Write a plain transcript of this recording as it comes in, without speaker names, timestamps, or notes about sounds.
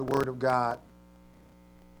the Word of God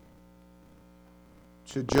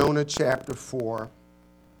to Jonah chapter 4,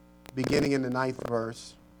 beginning in the 9th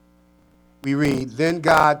verse. We read, "Then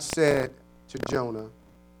God said to Jonah,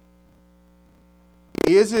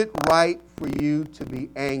 'Is it right for you to be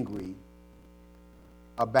angry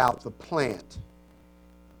about the plant?'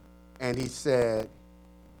 And he said,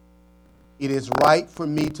 'It is right for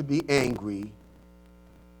me to be angry,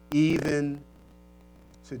 even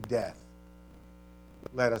to death.'"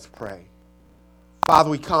 Let us pray. Father,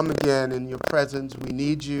 we come again in your presence. We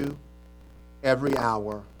need you every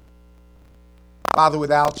hour. Father,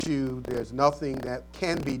 without you, there's nothing that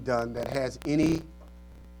can be done that has any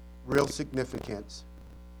real significance.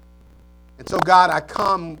 And so, God, I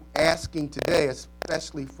come asking today,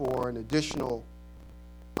 especially for an additional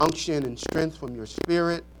unction and strength from your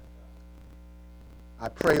Spirit. I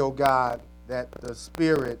pray, oh God, that the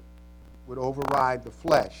Spirit would override the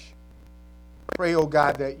flesh. Pray, oh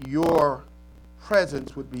God, that your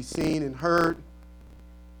presence would be seen and heard,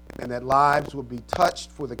 and that lives will be touched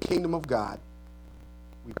for the kingdom of God.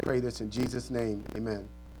 We pray this in Jesus' name. Amen.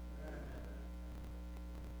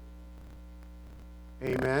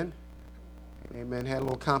 Amen. Amen. Had a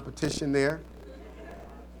little competition there.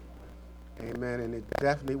 Amen. And it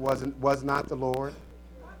definitely was not the Lord.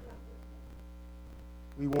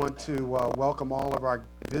 We want to welcome all of our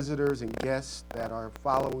visitors and guests that are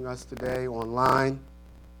following us today online.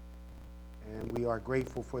 And we are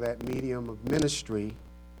grateful for that medium of ministry.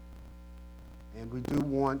 And we do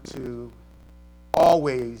want to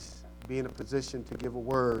always be in a position to give a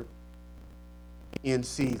word in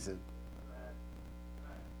season.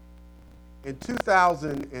 In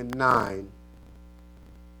 2009,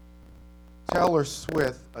 Taylor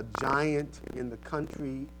Swift, a giant in the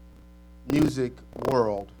country music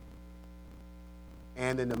world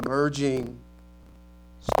and an emerging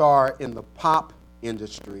star in the pop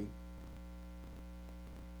industry,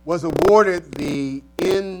 was awarded the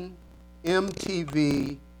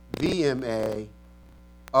MTV VMA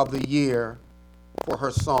of the Year for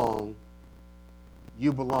her song,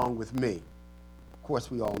 "You Belong With Me." Of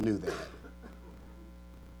course, we all knew that.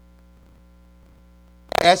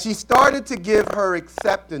 As she started to give her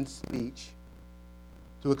acceptance speech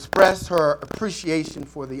to express her appreciation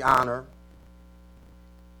for the honor,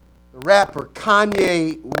 the rapper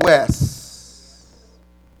Kanye West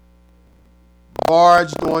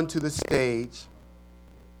barged onto the stage.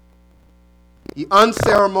 He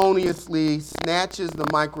unceremoniously snatches the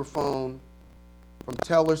microphone from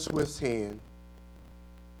Taylor Swift's hand,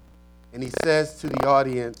 and he says to the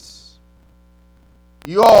audience,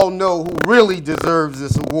 "You all know who really deserves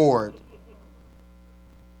this award.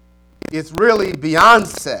 It's really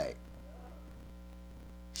Beyonce.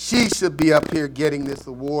 She should be up here getting this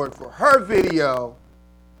award for her video,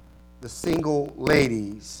 'The Single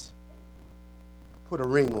Ladies.' Put a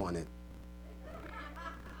ring on it."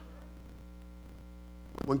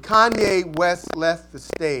 When Kanye West left the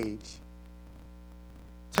stage,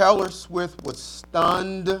 Taylor Swift was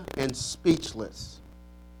stunned and speechless.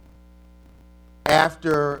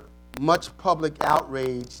 After much public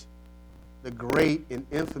outrage, the great and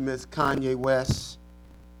infamous Kanye West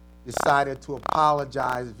decided to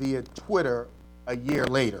apologize via Twitter a year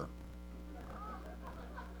later.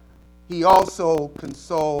 He also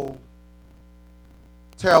consoled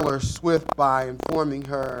Taylor Swift by informing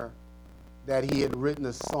her that he had written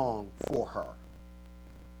a song for her.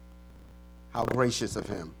 How gracious of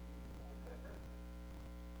him.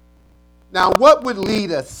 Now, what would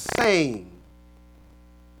lead a sane,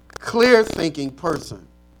 clear-thinking person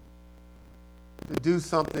to do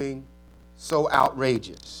something so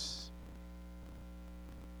outrageous?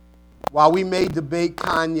 While we may debate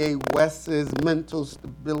Kanye West's mental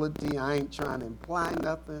stability, I ain't trying to imply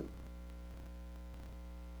nothing.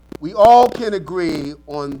 We all can agree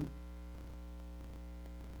on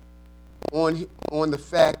the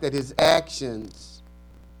fact that his actions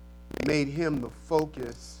made him the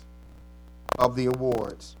focus of the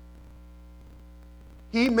awards.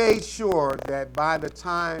 He made sure that by the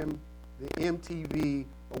time the MTV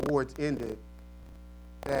Awards ended,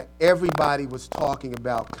 that everybody was talking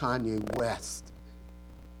about Kanye West,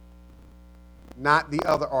 not the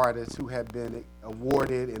other artists who had been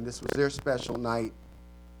awarded, and this was their special night.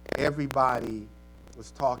 Everybody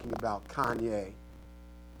was talking about Kanye.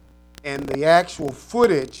 And the actual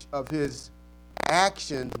footage of his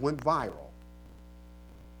actions went viral.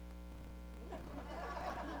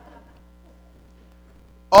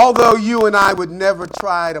 Although you and I would never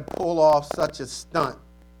try to pull off such a stunt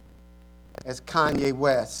as Kanye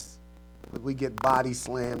West, we get body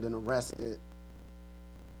slammed and arrested,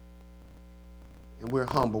 and we're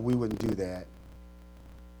humble, we wouldn't do that.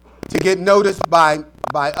 to get noticed by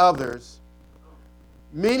others,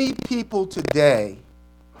 many people today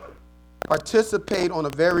participate on a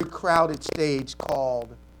very crowded stage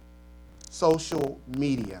called social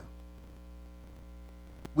media.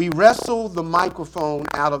 We wrestle the microphone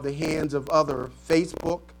out of the hands of other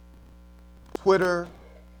Facebook, Twitter,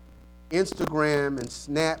 Instagram, and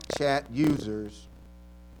Snapchat users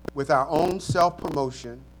with our own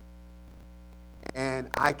self-promotion, and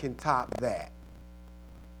I can top that.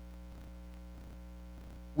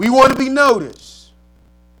 We want to be noticed.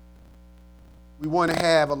 We want to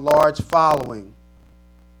have a large following.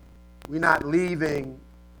 We're not leaving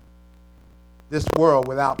this world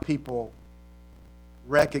without people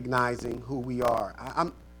recognizing who we are.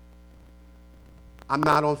 I'm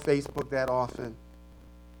not on Facebook that often,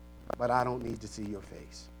 but I don't need to see your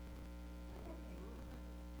face.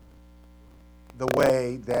 The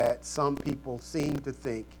way that some people seem to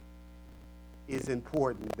think is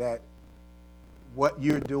important, that what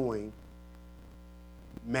you're doing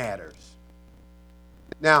matters.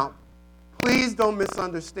 Now, please don't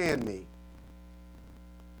misunderstand me.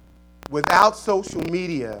 Without social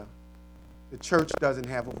media, the church doesn't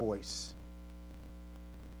have a voice.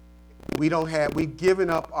 We've given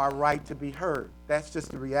up our right to be heard. That's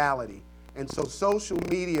just the reality. And so social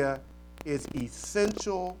media is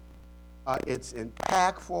essential, it's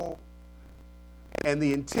impactful, and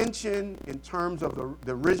the intention in terms of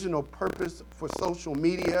the original purpose for social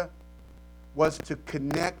media was to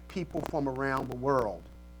connect people from around the world.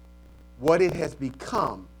 What it has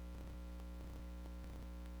become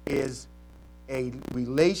is a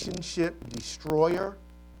relationship destroyer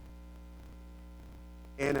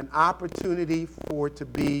and an opportunity for it to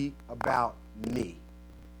be about me.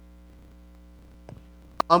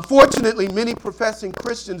 Unfortunately, many professing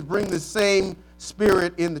Christians bring the same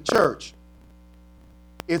spirit in the church.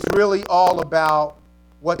 It's really all about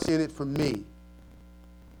what's in it for me.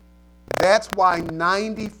 That's why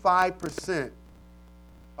 95%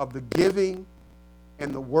 of the giving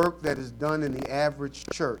and the work that is done in the average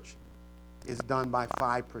church is done by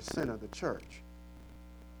 5% of the church.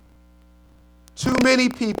 Too many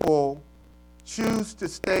people choose to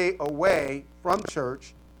stay away from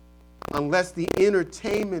church unless the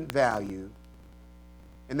entertainment value,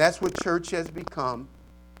 and that's what church has become,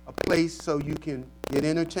 a place so you can get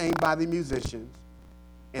entertained by the musicians,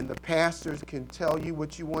 and the pastors can tell you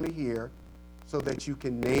what you want to hear so that you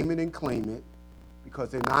can name it and claim it, because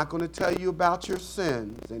they're not going to tell you about your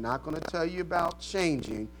sins. They're not going to tell you about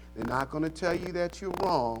changing. They're not going to tell you that you're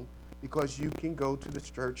wrong, because you can go to the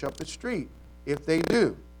church up the street if they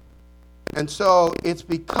do. And so it's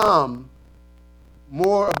become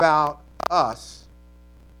more about us,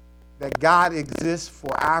 that God exists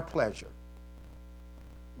for our pleasure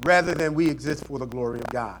rather than we exist for the glory of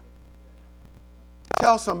God.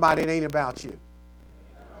 Tell somebody it ain't about you.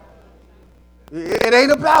 It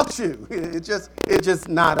ain't about you. It's just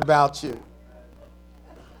not about you.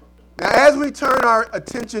 Now, as we turn our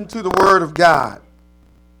attention to the Word of God,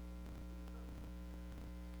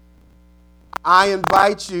 I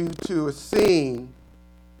invite you to a scene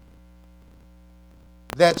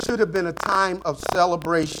that should have been a time of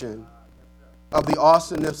celebration of the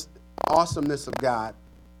awesomeness of God.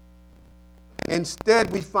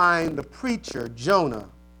 Instead, we find the preacher, Jonah,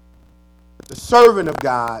 the servant of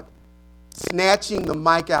God, snatching the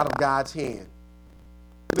mic out of God's hand.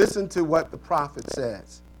 Listen to what the prophet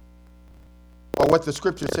says, or what the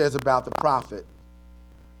scripture says about the prophet.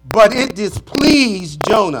 But it displeased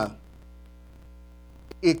Jonah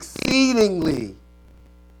exceedingly,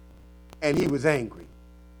 and he was angry.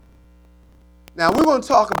 Now, we're going to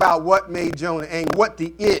talk about what made Jonah angry, what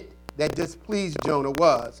the it that displeased Jonah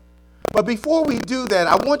was. But before we do that,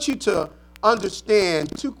 I want you to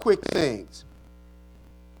understand two quick things.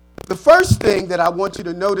 The first thing that I want you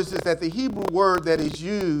to notice is that the Hebrew word that is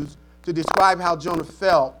used to describe how Jonah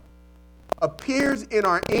felt appears in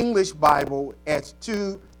our English Bible as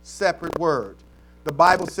two separate words. The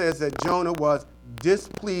Bible says that Jonah was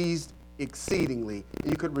displeased exceedingly.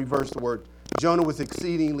 You could reverse the word. Jonah was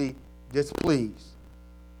exceedingly displeased.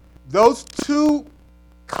 Those two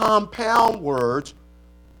compound words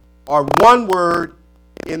are one word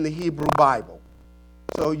in the Hebrew Bible.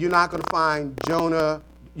 So you're not going to find Jonah,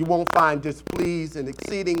 you won't find displeased and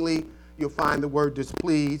exceedingly. You'll find the word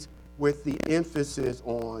displeased with the emphasis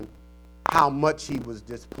on how much he was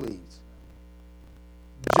displeased.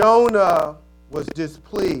 Jonah was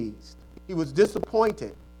displeased. He was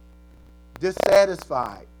disappointed,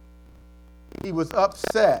 dissatisfied. He was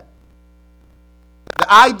upset.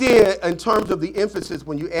 The idea in terms of the emphasis,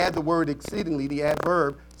 when you add the word exceedingly, the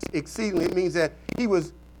adverb exceedingly, it means that he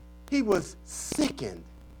was sickened.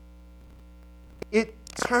 it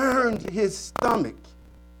turned his stomach.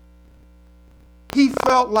 He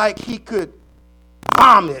felt like he could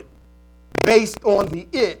vomit based on the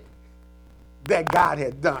it that God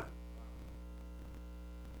had done.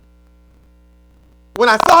 When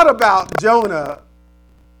I thought about Jonah,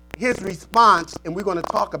 his response, and we're going to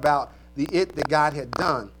talk about the it that God had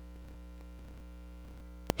done,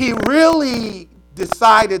 he really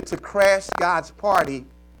decided to crash God's party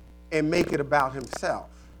and make it about himself.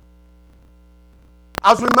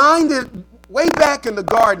 I was reminded way back in the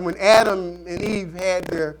garden when Adam and Eve had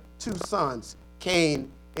their two sons,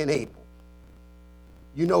 Cain and Abel.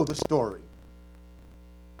 You know the story.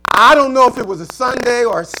 I don't know if it was a Sunday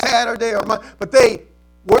or a Saturday or Monday, but they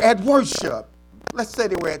were at worship. Let's say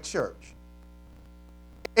they were at church.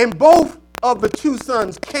 And both of the two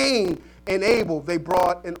sons, Cain and Abel, they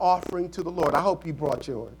brought an offering to the Lord. I hope you brought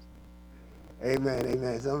yours. Amen,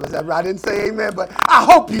 amen. I didn't say amen, but I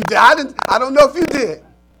hope you did. I don't know if you did.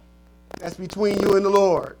 That's between you and the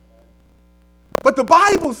Lord. But the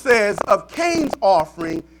Bible says of Cain's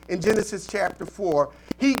offering in Genesis chapter 4,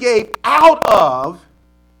 he gave out of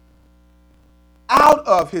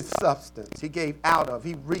his substance. He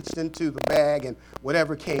reached into the bag, and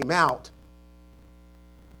whatever came out,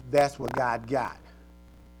 that's what God got.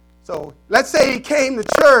 So let's say he came to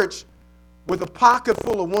church with a pocket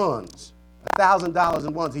full of ones, $1,000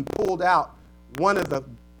 in ones. He pulled out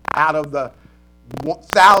out of the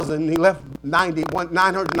 1,000. He left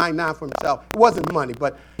 999 for himself. It wasn't money,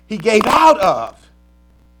 but he gave out of.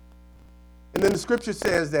 And then the scripture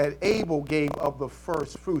says that Abel gave of the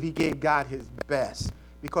first fruit. He gave God his best.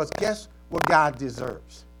 Because guess what God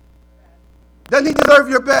deserves? Doesn't he deserve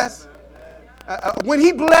your best? When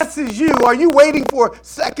he blesses you, are you waiting for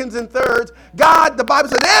seconds and thirds? God, the Bible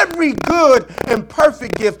says, every good and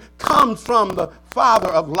perfect gift comes from the Father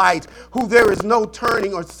of lights, who there is no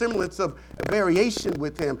turning or semblance of variation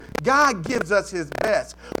with him. God gives us his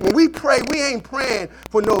best. When we pray, we ain't praying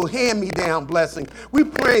for no hand-me-down blessing. We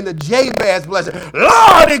praying the Jabez blessing.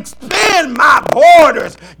 Lord, expand my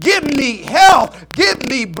borders. Give me health. Give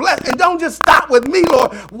me blessing. And don't just stop with me,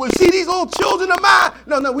 Lord. Well, see these little children of mine?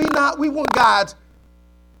 No, we want God's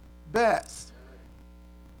best.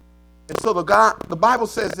 And so the Bible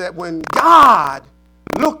says that when God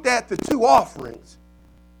looked at the two offerings,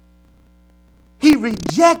 he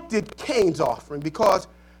rejected Cain's offering because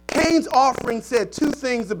Cain's offering said two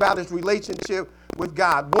things about his relationship with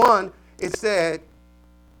God. One, it said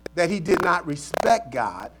that he did not respect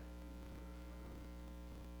God.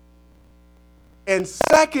 And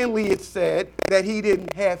secondly, it said that he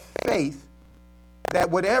didn't have faith that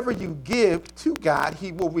whatever you give to God,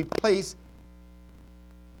 he will replace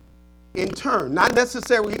in turn, not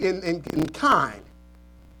necessarily in kind.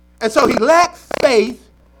 And so he lacked faith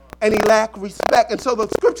and he lacked respect. And so the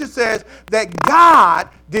scripture says that God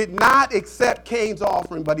did not accept Cain's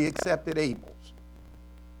offering, but he accepted Abel's.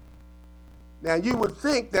 Now you would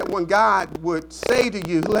think that when God would say to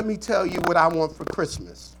you, let me tell you what I want for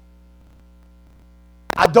Christmas.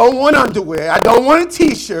 I don't want underwear. I don't want a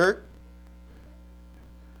t-shirt.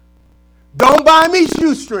 Don't buy me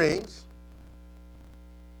shoestrings.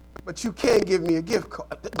 But you can give me a gift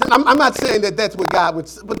card. I'm not saying that that's what God would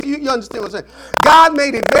say, but you understand what I'm saying. God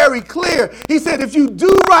made it very clear. He said, if you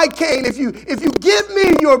do right, Cain, if you give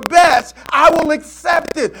me your best, I will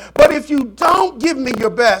accept it. But if you don't give me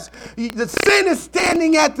your best, the sin is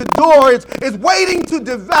standing at the door. It's waiting to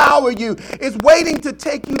devour you. It's waiting to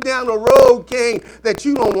take you down a road, Cain, that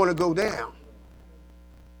you don't want to go down.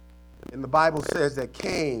 And the Bible says that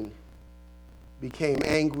Cain became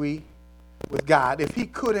angry with God. If he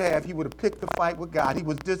could have, he would have picked the fight with God. He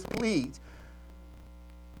was displeased.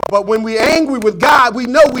 But when we're angry with God, we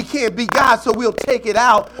know we can't be God, so we'll take it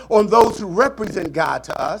out on those who represent God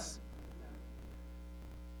to us.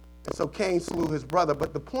 And so Cain slew his brother.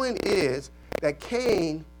 But the point is that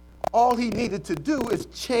Cain, all he needed to do is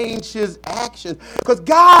change his action. Because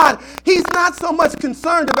God, he's not so much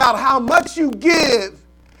concerned about how much you give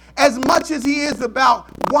as much as he is about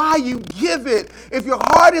why you give it. If your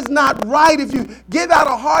heart is not right, if you give out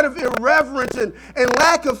a heart of irreverence and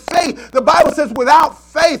lack of faith, the Bible says without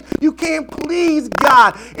faith, you can't please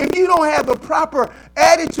God. If you don't have the proper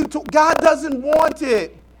attitude, God doesn't want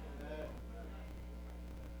it.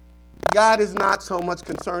 God is not so much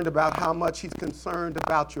concerned about how much he's concerned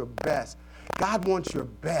about your best. God wants your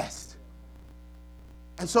best.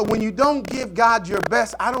 And so when you don't give God your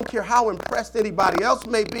best, I don't care how impressed anybody else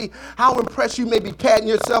may be, how impressed you may be patting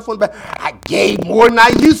yourself on the back. I gave more than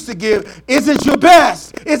I used to give. Is it your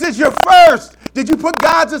best? Is it your first? Did you put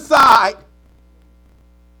God's aside?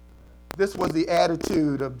 This was the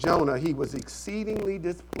attitude of Jonah. He was exceedingly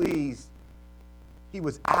displeased He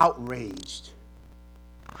was outraged.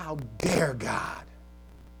 How dare God?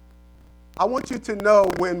 I want you to know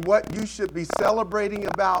when what you should be celebrating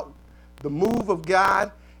about the move of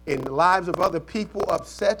God in the lives of other people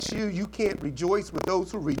upsets you, you can't rejoice with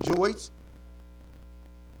those who rejoice.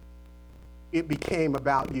 It became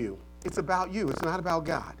about you. It's about you. It's not about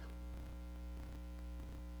God.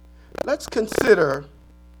 Let's consider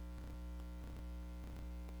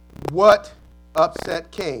what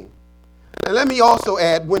upset Cain. And let me also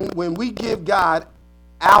add, when we give God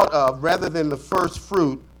out of, rather than the first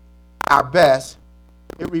fruit, our best,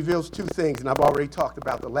 it reveals two things, and I've already talked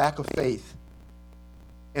about the lack of faith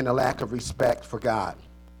and the lack of respect for God.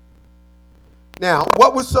 Now,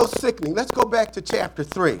 what was so sickening? Let's go back to chapter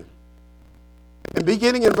 3. And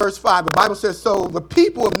beginning in verse 5, the Bible says, so the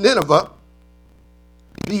people of Nineveh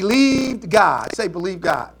believed God. Say, believe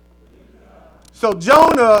God. So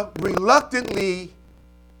Jonah reluctantly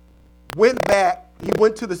went back. He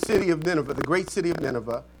went to the city of Nineveh, the great city of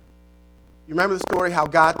Nineveh. You remember the story how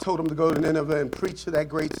God told him to go to Nineveh and preach to that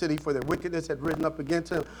great city, for their wickedness had risen up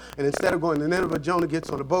against him. And instead of going to Nineveh, Jonah gets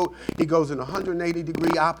on a boat. He goes in a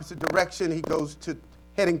 180-degree opposite direction. He goes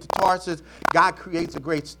heading to Tarsus. God creates a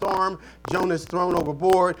great storm. Jonah is thrown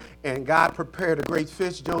overboard, and God prepared a great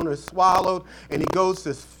fish. Jonah is swallowed, and he goes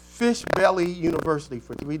to Fish Belly University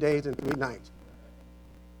for 3 days and 3 nights.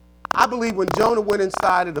 I believe when Jonah went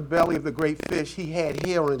inside of the belly of the great fish, he had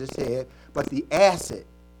hair on his head, but the acid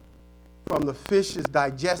from the fish's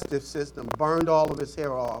digestive system burned all of his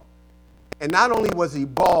hair off. And not only was he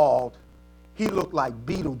bald, he looked like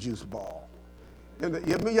Beetlejuice bald. You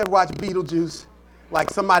ever watch Beetlejuice?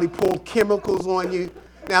 Like somebody pulled chemicals on you.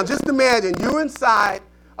 Now just imagine you're inside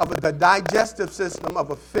of the digestive system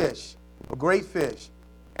of a fish, a great fish,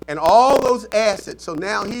 and all those acids. So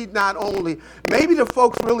now he not only, maybe the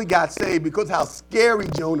folks really got saved because how scary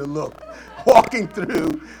Jonah looked walking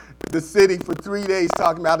through the city for 3 days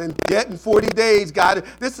talking about in debt in 40 days. God,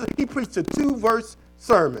 he preached a 2-verse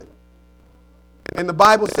sermon. And the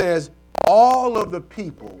Bible says all of the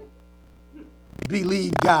people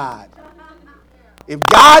believed God. If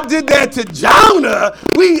God did that to Jonah,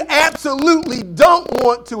 we absolutely don't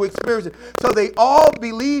want to experience it. So they all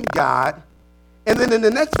believed God. And then in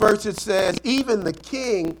the next verse it says, even the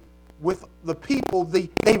king with the people, they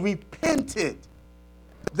repented.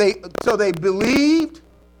 So they believed.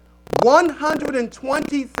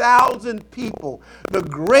 120,000 people, the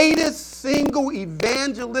greatest single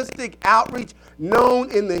evangelistic outreach known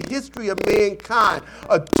in the history of mankind.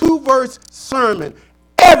 A 2-verse sermon.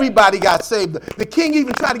 Everybody got saved. The king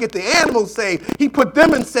even tried to get the animals saved. He put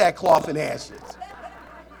them in sackcloth and ashes.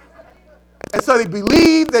 And so they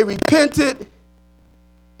believed, they repented,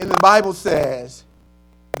 and the Bible says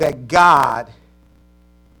that God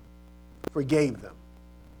forgave them.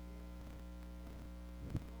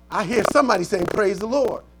 I hear somebody saying, praise the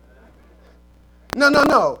Lord.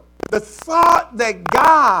 No. The thought that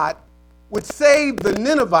God would save the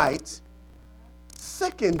Ninevites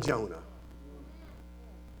sickened Jonah.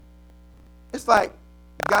 It's like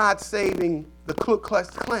God saving the Ku Klux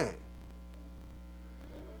Klan.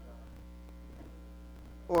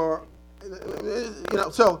 Or,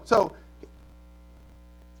 so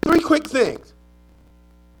 3 quick things.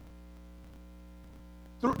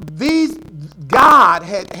 God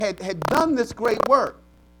had done this great work.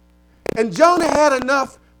 And Jonah had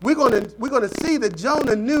enough. We're going to see that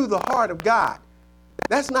Jonah knew the heart of God.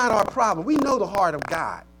 That's not our problem. We know the heart of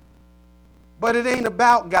God. But it ain't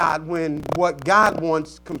about God when what God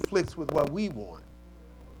wants conflicts with what we want.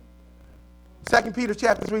 2 Peter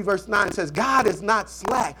chapter 3, verse 9 says, God is not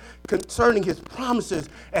slack concerning his promises,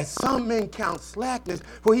 as some men count slackness,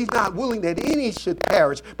 for he's not willing that any should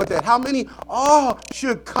perish, but that how many? All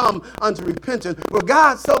should come unto repentance. For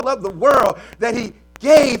God so loved the world that he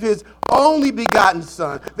gave his only begotten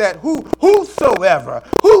son, that whosoever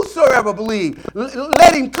believe,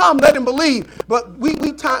 let him come, let him believe. But we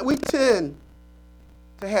tend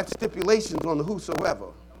to have stipulations on the whosoever.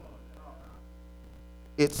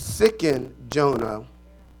 It sickened Jonah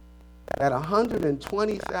that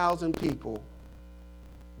 120,000 people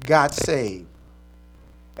got saved.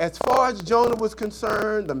 As far as Jonah was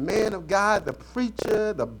concerned, the man of God, the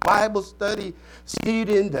preacher, the Bible study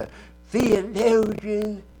student, the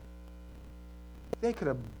theologian, they could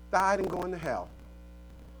have died and gone to hell.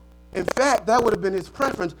 In fact, that would have been his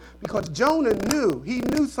preference, because Jonah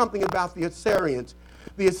knew something about the Assyrians.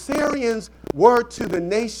 The Assyrians were to the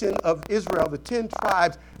nation of Israel, the 10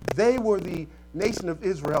 tribes, they were the nation of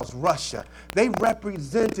Israel's Russia. They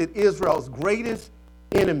represented Israel's greatest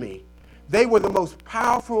enemy. They were the most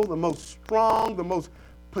powerful, the most strong, the most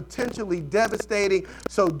potentially devastating.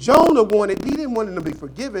 So Jonah he didn't want them to be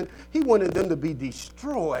forgiven. He wanted them to be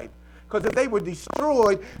destroyed. Because if they were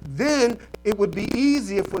destroyed, then it would be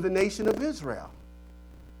easier for the nation of Israel.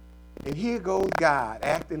 And here goes God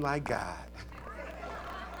acting like God.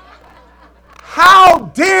 How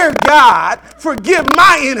dare God forgive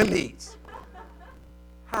my enemies?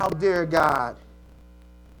 How dare God?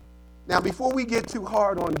 Now, before we get too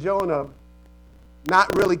hard on Jonah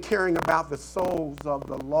not really caring about the souls of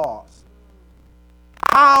the lost,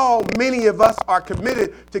 how many of us are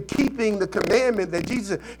committed to keeping the commandment that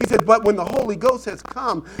Jesus, he said, but when the Holy Ghost has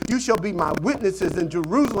come, you shall be my witnesses in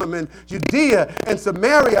Jerusalem and Judea and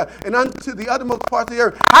Samaria and unto the uttermost parts of the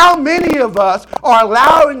earth. How many of us are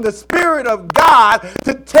allowing the Spirit of God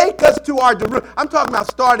to take us to our Jerusalem? I'm talking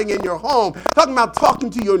about starting in your home. I'm talking about talking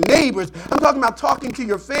to your neighbors. I'm talking about talking to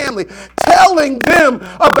your family, telling them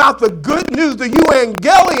about the good news, the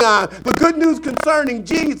euangelion, the good news concerning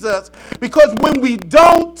Jesus. Because when we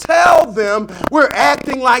don't tell them, we're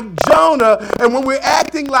acting like Jonah. And when we're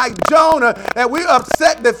acting like Jonah and we're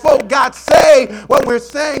upset that folk got saved, what we're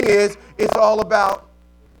saying is it's about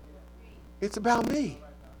me.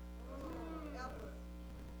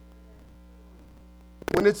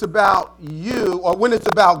 When it's about you, or when it's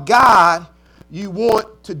about God, you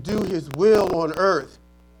want to do his will on earth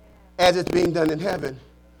as it's being done in heaven.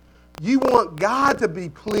 You want God to be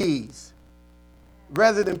pleased,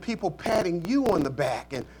 rather than people patting you on the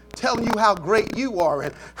back and telling you how great you are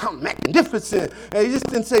and how magnificent. And he just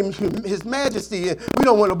didn't say his majesty. And we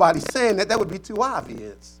don't want nobody saying that. That would be too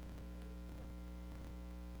obvious.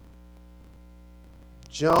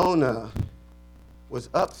 Jonah was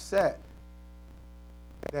upset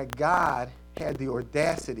that God had the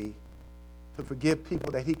audacity to forgive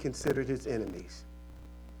people that he considered his enemies.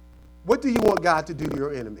 What do you want God to do to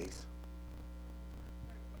your enemies?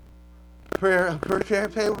 Prayer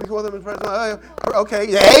before them in presence. Okay,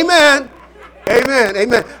 yeah, amen. Amen,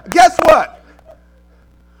 amen. Guess what?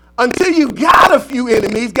 Until you got a few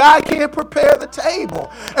enemies, God can't prepare the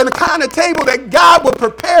table. And the kind of table that God will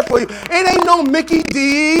prepare for you, it ain't no Mickey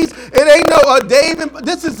D's. It ain't no David.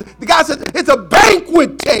 The guy said it's a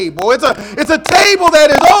banquet table. It's a table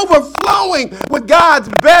that is overflowing with God's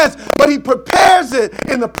best, but he prepares it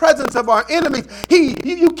in the presence of our enemies.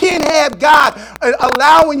 You can't have God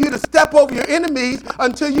allowing you to step over your enemies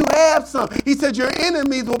until you have some. He said your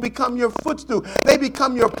enemies will become your footstool. They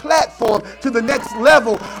become your platform to the next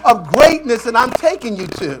level of greatness that I'm taking you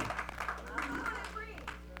to.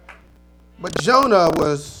 But Jonah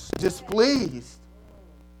was displeased,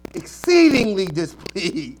 exceedingly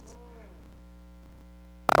displeased.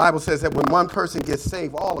 The Bible says that when one person gets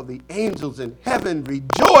saved, all of the angels in heaven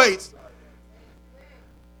rejoice.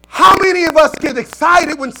 How many of us get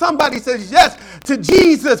excited when somebody says yes to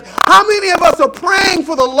Jesus? How many of us are praying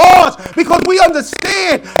for the lost because we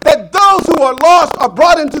understand that those who are lost are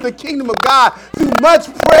brought into the kingdom of God through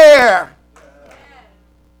much prayer?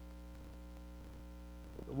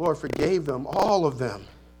 The Lord forgave them, all of them.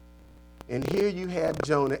 And here you have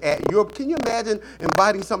Jonah at your, can you imagine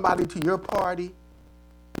inviting somebody to your party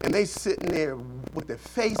and they sitting there with their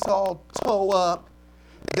face all toe up?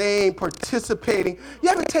 They ain't participating. You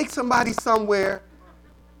ever take somebody somewhere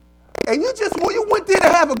and you went there to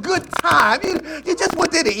have a good time. You just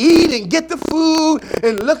went there to eat and get the food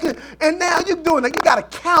and look at, and now you're doing like you got a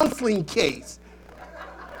counseling case.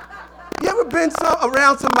 You ever been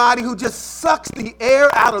around somebody who just sucks the air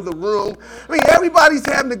out of the room? I mean, everybody's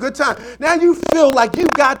having a good time. Now you feel like you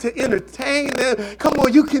got to entertain them. Come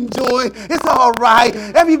on, you can join. It's all right.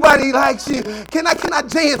 Everybody likes you. Can I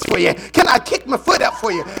dance for you? Can I kick my foot up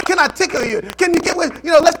for you? Can I tickle you? Can you get with,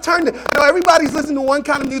 let's turn the, everybody's listening to one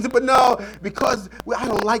kind of music, but no, because I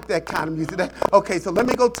don't like that kind of music. Okay, so let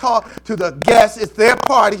me go talk to the guests. It's their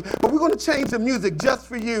party, but we're going to change the music just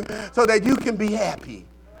for you so that you can be happy.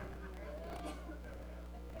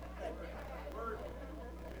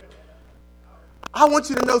 I want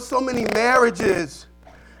you to know so many marriages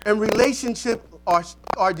and relationships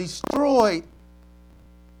are destroyed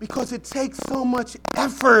because it takes so much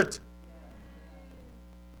effort.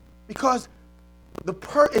 Because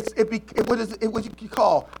what you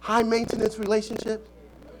call high maintenance relationship.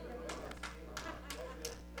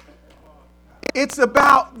 It's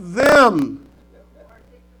about them.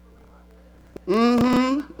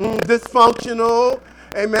 Dysfunctional.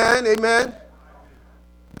 Amen. Amen.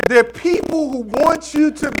 They're people who want you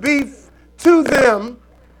to be to them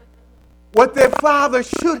what their father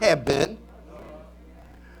should have been.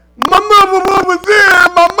 My mother was there.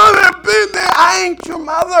 My mother had been there. I ain't your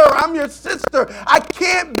mother. I'm your sister. I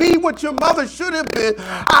can't be what your mother should have been.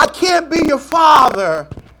 I can't be your father.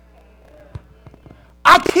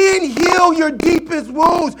 I can't heal your deepest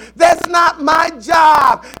wounds. That's not my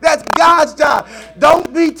job. That's God's job.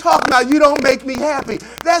 Don't be talking about you don't make me happy.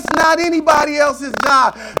 That's not anybody else's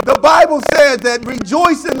job. The Bible says that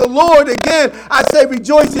rejoice in the Lord. Again, I say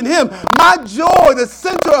rejoice in him. My joy, the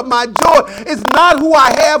center of my joy, is not who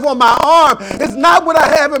I have on my arm. It's not what I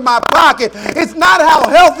have in my pocket. It's not how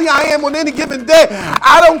healthy I am on any given day.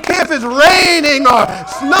 I don't care if it's raining or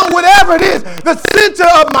snow, whatever it is. The center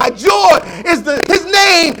of my joy is his name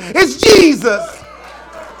is Jesus.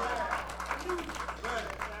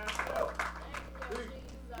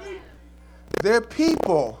 There are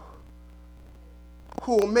people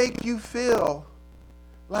who will make you feel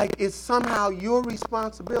like it's somehow your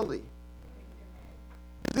responsibility.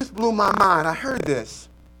 This blew my mind. I heard this.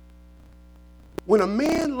 When a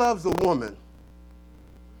man loves a woman,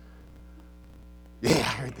 yeah, I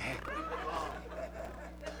heard that.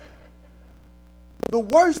 The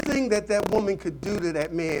worst thing that woman could do to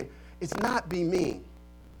that man is not be mean,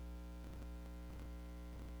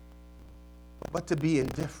 but to be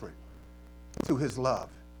indifferent to his love.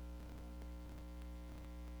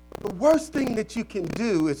 The worst thing that you can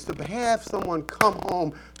do is to have someone come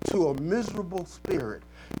home to a miserable spirit.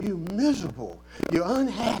 You're miserable. You're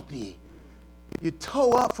unhappy. You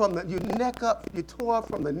toe up from the neck up. You tore up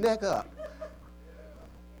from the neck up.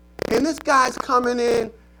 And this guy's coming in,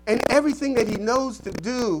 and everything that he knows to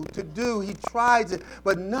do, he tries it,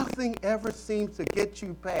 but nothing ever seems to get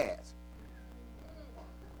you past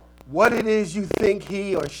what it is you think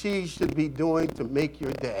he or she should be doing to make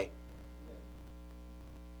your day.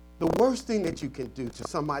 The worst thing that you can do to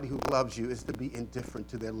somebody who loves you is to be indifferent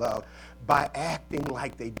to their love by acting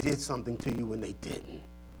like they did something to you when they didn't.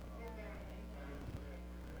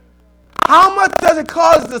 How much does it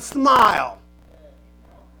cost to smile?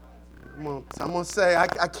 Someone say, I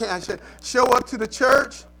can't show up to the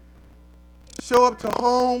church, show up to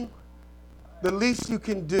home. The least you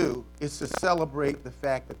can do is to celebrate the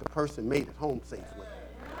fact that the person made it home safely.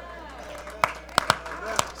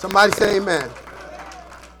 Somebody say amen.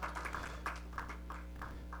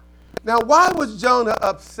 Now, why was Jonah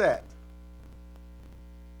upset?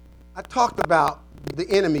 I talked about the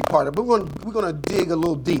enemy part of it, but we're going to dig a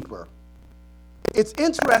little deeper. It's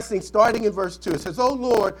interesting, starting in verse 2. It says, "Oh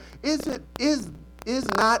Lord, is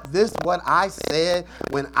not this what I said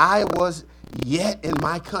when I was yet in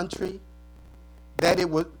my country? That is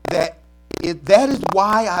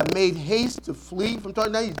why I made haste to flee from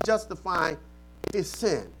Tarshish." Now he's justifying his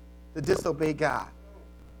sin, to disobey God.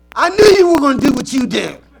 I knew you were going to do what you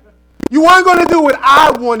did. You weren't going to do what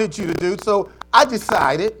I wanted you to do, so I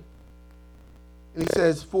decided. And he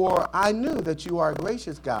says, "For I knew that you are a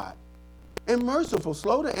gracious God and merciful,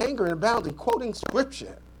 slow to anger and abounding," quoting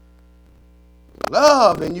scripture.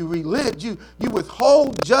 Love and you relent, you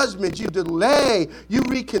withhold judgment, you delay, you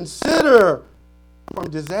reconsider from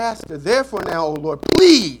disaster. Therefore now, O Lord,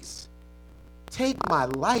 please take my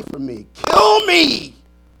life from me. Kill me,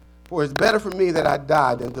 for it's better for me that I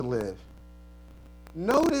die than to live.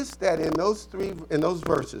 Notice that in those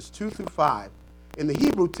verses, 2 through 5, in the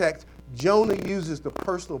Hebrew text, Jonah uses the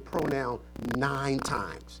personal pronoun 9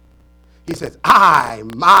 times. He says, I,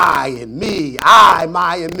 my, and me. I,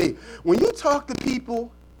 my, and me. When you talk to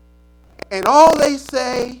people and all they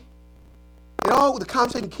say, and all the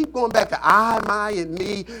conversation keep going back to I, my, and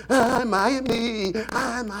me, I, my, and me,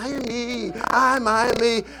 I, my, and me, I, my, and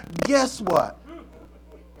me. Guess what?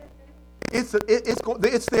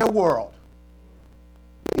 It's their world.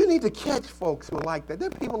 You need to catch folks who are like that. There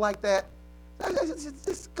are people like that.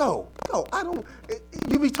 Just go.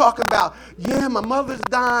 You be talking about, yeah, my mother's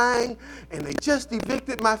dying, and they just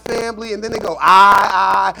evicted my family, and then they go,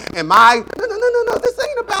 I, and my. No. This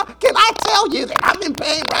ain't about, can I tell you that I'm in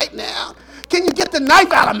pain right now? Can you get the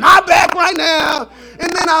knife out of my back right now?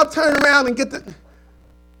 And then I'll turn around and get the.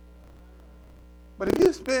 But if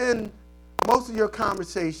you spend most of your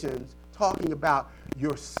conversations talking about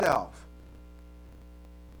yourself,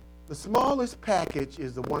 the smallest package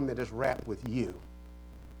is the one that is wrapped with you.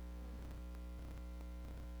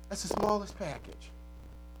 That's the smallest package.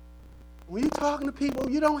 When you're talking to people,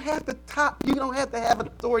 you don't have to have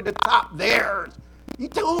authority to top theirs. You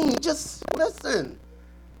don't. Just listen.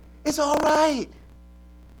 It's all right.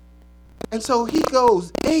 And so he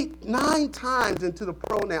goes 8, 9 times into the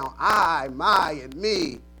pronoun I, my, and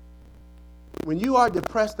me. When you are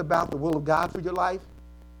depressed about the will of God for your life,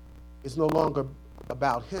 it's no longer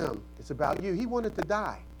about him. It's about you. He wanted to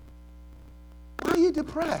die. Why are you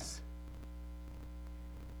depressed?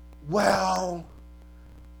 Well,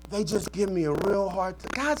 they just give me a real hard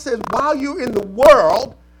time. God says, while you're in the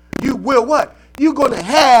world, you will what? You're going to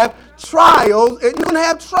have trials and you're going to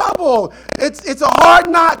have trouble. It's a hard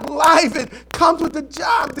knock life. It comes with the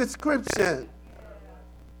job description.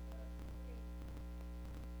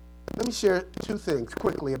 Let me share two things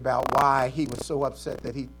quickly about why he was so upset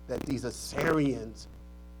that these Assyrians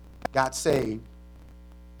got saved.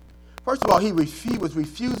 First of all, he was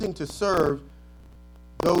refusing to serve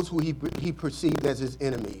those who he perceived as his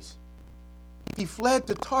enemies. He fled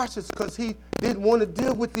to Tarsus because he didn't want to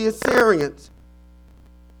deal with the Assyrians.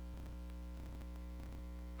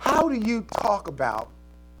 How do you talk about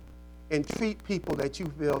and treat people that you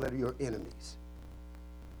feel that are your enemies?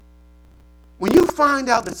 When you find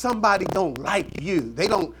out that somebody don't like you, they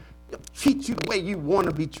don't treat you the way you want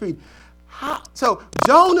to be treated. So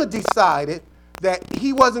Jonah decided that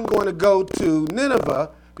he wasn't going to go to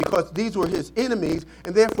Nineveh because these were his enemies,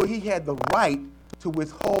 and therefore he had the right to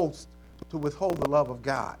withhold the love of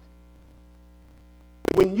God.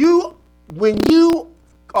 When you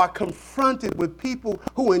are confronted with people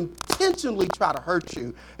who intentionally try to hurt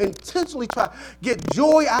you, intentionally try to get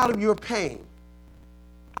joy out of your pain,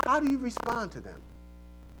 how do you respond to them?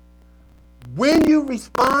 When you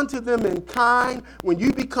respond to them in kind, when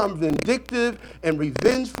you become vindictive and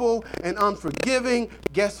revengeful and unforgiving,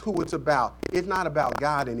 guess who it's about? It's not about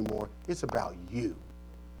God anymore. It's about you.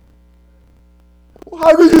 Well,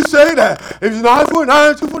 how can you say that? If it's not for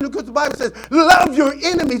 9, 2 for because the Bible says, love your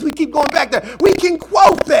enemies. We keep going back there. We can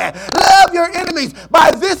quote that. Love your enemies.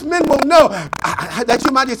 By this men will know that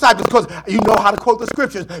you're my disciples, because you know how to quote the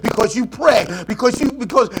scriptures, because you pray, because you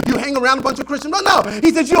hang around a bunch of Christians. No.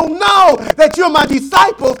 He says you'll know that you're my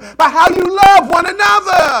disciples by how you love one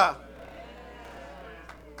another.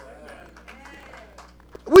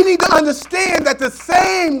 We need to understand that the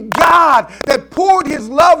same God that poured his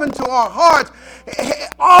love into our hearts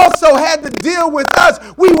also had to deal with us.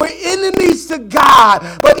 We were enemies to God,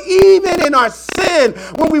 but even in our sin,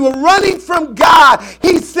 when we were running from God,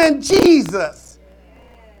 he sent Jesus.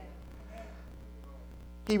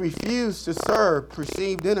 He refused to serve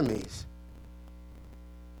perceived enemies.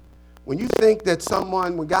 When you think that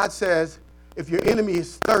when God says, if your enemy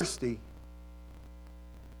is thirsty,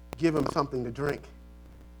 give him something to drink.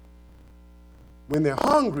 When they're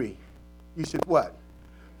hungry, you should what?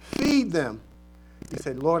 Feed them. You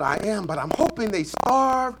say, Lord, I am, but I'm hoping they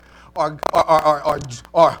starve or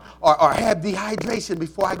have dehydration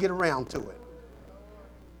before I get around to it.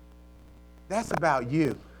 That's about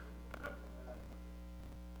you.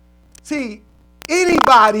 See,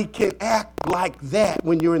 anybody can act like that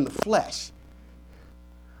when you're in the flesh.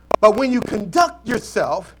 But when you conduct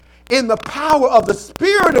yourself in the power of the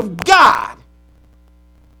Spirit of God,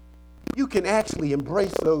 you can actually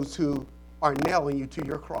embrace those who are nailing you to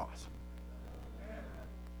your cross.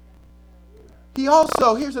 He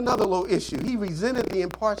also, here's another little issue. He resented the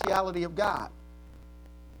impartiality of God.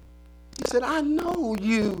 He said, I know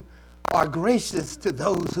you are gracious to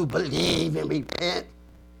those who believe and repent.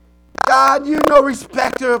 God, you're no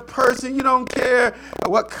respecter of person. You don't care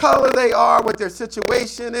what color they are, what their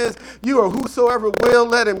situation is. You are whosoever will,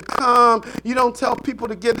 let him come. You don't tell people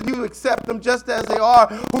to get it. You accept them just as they are.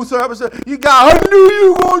 Whosoever says, you God, I knew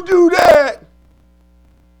you were going to do that.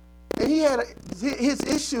 And his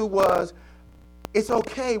issue was, it's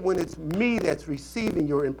okay when it's me that's receiving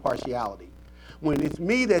your impartiality. When it's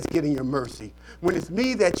me that's getting your mercy. When it's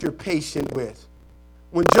me that you're patient with.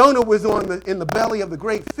 When Jonah was in the belly of the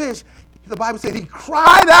great fish, the Bible said he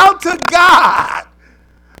cried out to God.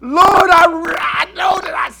 Lord, I know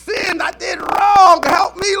that I sinned. I did wrong.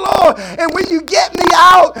 Help me, Lord. And when you get me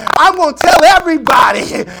out, I'm going to tell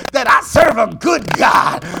everybody that I serve a good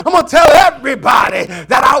God. I'm going to tell everybody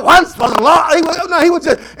that I once was lost. And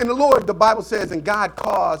the Lord, the Bible says, and God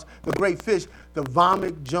caused the great fish to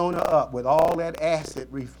vomit Jonah up with all that acid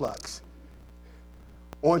reflux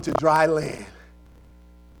onto dry land.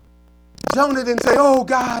 Jonah didn't say, oh,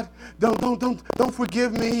 God, don't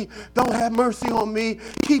forgive me. Don't have mercy on me.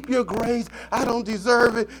 Keep your grace. I don't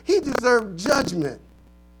deserve it. He deserved judgment.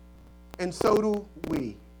 And so do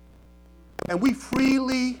we. And we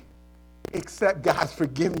freely accept God's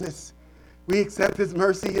forgiveness. We accept his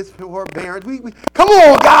mercy, his forbearance. Come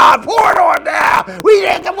on, God, pour it on now.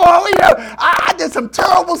 Come on, I did some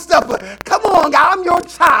terrible stuff, but come on, God, I'm your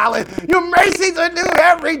child, and your mercies are new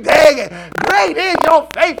every day. And great is your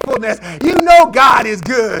faithfulness. You know God is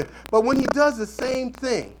good. But when he does the same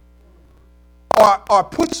thing, or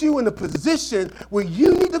puts you in a position where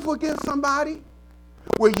you need to forgive somebody,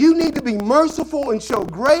 where you need to be merciful and show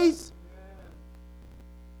grace,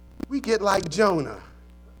 we get like Jonah.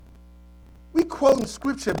 We quoting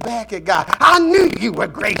scripture back at God. I knew you were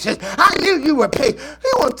gracious. I knew you were patient. He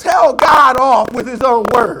will tell God off with his own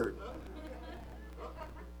word.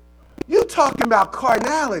 talking about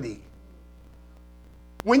carnality.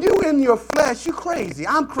 When you in your flesh, you crazy.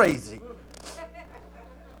 I'm crazy.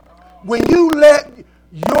 When you let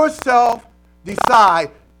yourself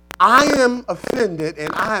decide, I am offended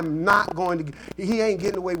and I am not going to, he ain't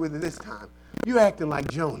getting away with it this time. You're acting like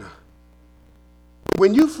Jonah.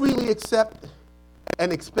 When you freely accept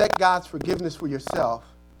and expect God's forgiveness for yourself,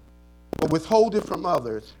 but withhold it from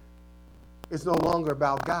others, it's no longer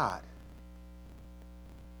about God.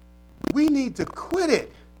 We need to quit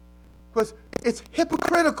it because it's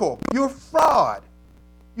hypocritical. You're a fraud.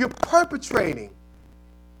 You're perpetrating.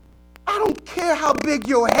 I don't care how big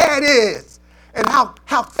your head is and how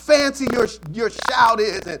fancy your shout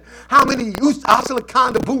is and how many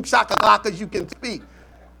Asalakanda boom shakalakas you can speak.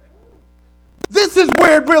 This is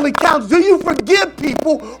where it really counts. Do you forgive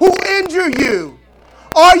people who injure you?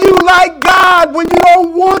 Are you like God when you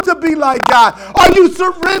don't want to be like God? Are you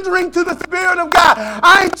surrendering to the Spirit of God?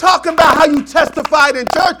 I ain't talking about how you testified in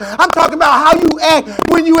church. I'm talking about how you act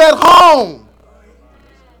when you at home.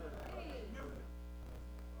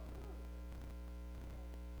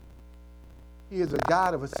 He is a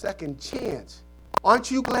God of a second chance. Aren't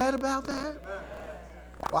you glad about that?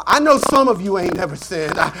 Well, I know some of you ain't never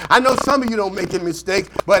sinned. I know some of you don't make any mistakes.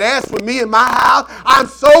 But as for me and my house, I'm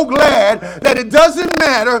so glad that it doesn't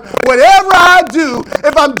matter. Whatever I do,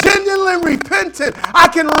 if I'm genuinely repentant, I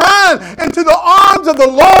can run into the arms of the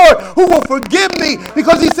Lord who will forgive me.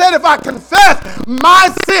 Because he said if I confess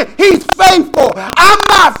my sin, he's faithful. I'm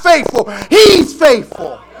not faithful. He's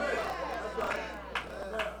faithful.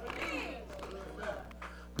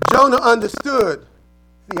 Jonah understood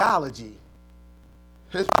theology.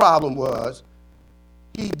 His problem was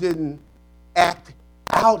he didn't act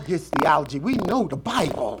out his theology. We know the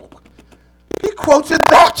Bible. He quotes it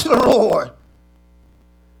back to the Lord.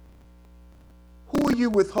 Who are you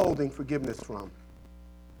withholding forgiveness from?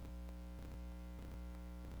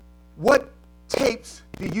 What tapes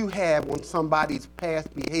do you have on somebody's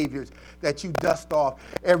past behaviors that you dust off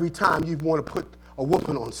every time you want to put a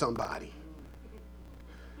whooping on somebody?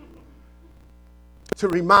 To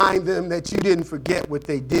remind them that you didn't forget what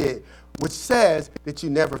they did, which says that you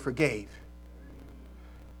never forgave.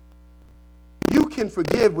 You can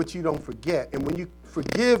forgive what you don't forget. And when you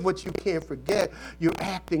forgive what you can't forget, you're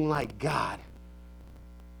acting like God.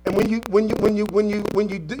 And when you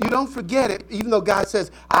don't forget it, even though God says,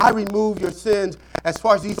 I remove your sins as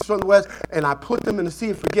far as the east from the west, and I put them in the sea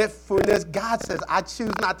of forgetfulness, God says, I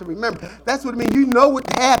choose not to remember. That's what it means. You know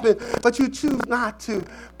what happened, but you choose not to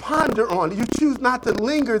ponder on it. You choose not to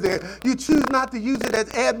linger there. You choose not to use it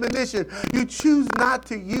as admonition. You choose not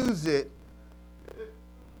to use it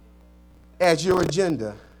as your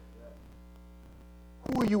agenda.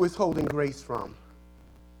 Who are you withholding grace from?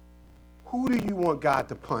 Who do you want God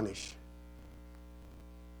to punish?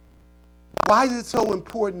 Why is it so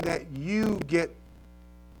important that you get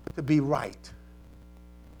to be right?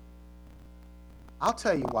 I'll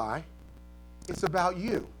tell you why. It's about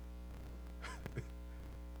you.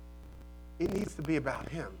 It needs to be about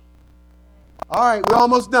him. All right, we're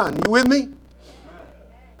almost done. You with me?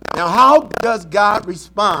 Now, how does God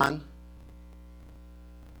respond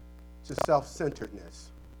to self-centeredness?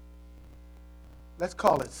 Let's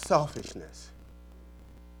call it selfishness.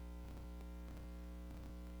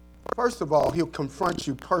 First of all, he'll confront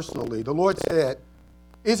you personally. The Lord said,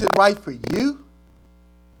 is it right for you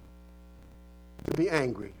to be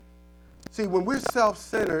angry? See, when we're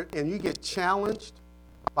self-centered and you get challenged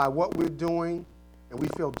by what we're doing and we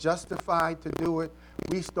feel justified to do it,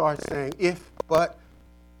 we start saying, if, but.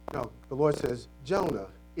 No, the Lord says, Jonah,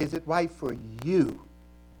 is it right for you?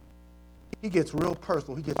 He gets real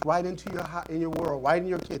personal. He gets right into your world, right in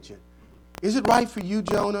your kitchen. Is it right for you,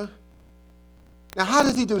 Jonah? Now, how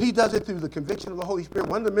does he do it? He does it through the conviction of the Holy Spirit.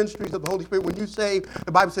 One of the ministries of the Holy Spirit, when you save,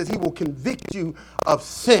 the Bible says he will convict you of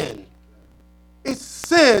sin. It's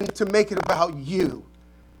sin to make it about you.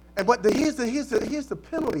 And but here's the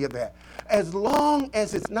penalty of that. As long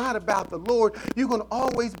as it's not about the Lord, you're going to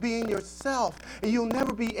always be in yourself. And you'll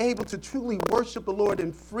never be able to truly worship the Lord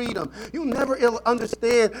in freedom. You'll never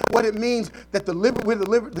understand what it means that the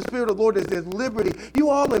Spirit of the Lord is there's liberty. You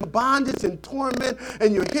all in bondage and torment,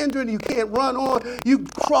 and you're hindered, you can't run on. You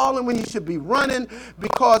crawling when you should be running,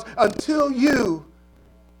 because until you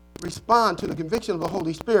respond to the conviction of the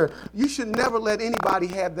Holy Spirit, you should never let anybody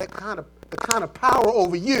have the kind of power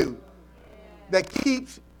over you that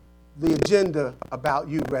keeps the agenda about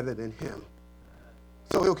you rather than him.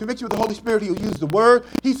 So he'll convict you with the Holy Spirit. He'll use the word.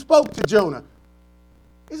 He spoke to Jonah.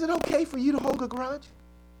 Is it okay for you to hold a grudge?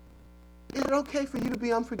 Is it okay for you to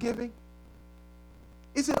be unforgiving?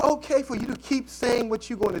 Is it okay for you to keep saying what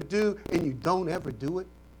you're going to do and you don't ever do it?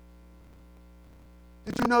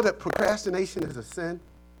 Did you know that procrastination is a sin?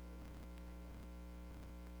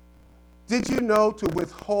 Did you know to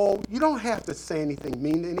withhold, you don't have to say anything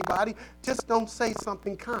mean to anybody, just don't say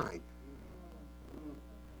something kind.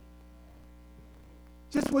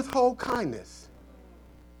 Just withhold kindness.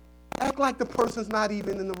 Act like the person's not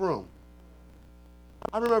even in the room.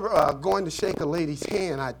 I remember going to shake a lady's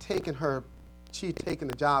hand. She had taken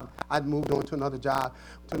the job. I'd moved on to another job,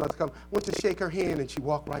 to another company. Went to shake her hand, and she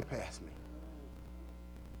walked right past me.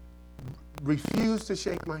 Refused to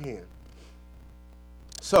shake my hand.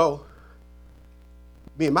 So,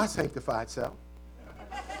 me and my sanctified self,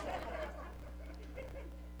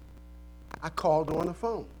 I called her on the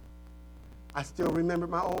phone. I still remember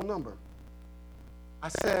my old number. I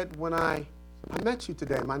said, when I met you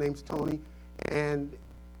today, my name's Tony, and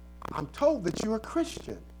I'm told that you're a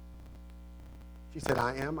Christian. She said,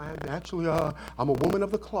 I am. Actually, I'm a woman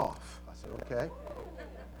of the cloth. I said, okay.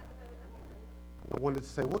 I wanted to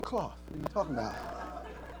say, what cloth? What are you talking about?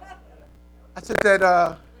 I said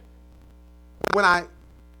that when I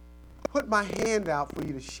put my hand out for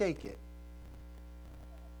you to shake it,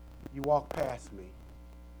 you walked past me.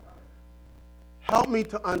 Help me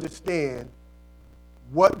to understand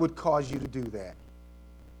what would cause you to do that.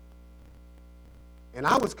 And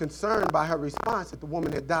I was concerned by her response that the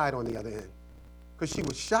woman had died on the other end, because she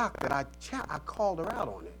was shocked that I called her out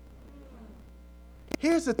on it.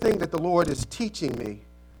 Here's the thing that the Lord is teaching me.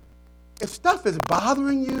 If stuff is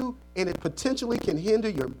bothering you and it potentially can hinder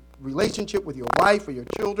your relationship with your wife or your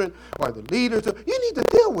children or the leaders, you need to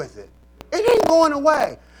deal with it. It ain't going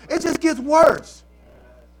away. It just gets worse.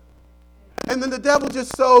 And then the devil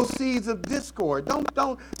just sows seeds of discord.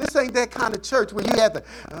 This ain't that kind of church where you have to,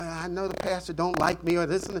 I know the pastor don't like me or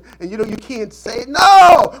this, and you can't say it.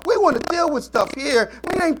 No! We want to deal with stuff here.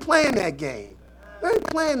 We ain't playing that game. We ain't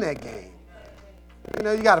playing that game.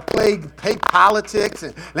 You got to play politics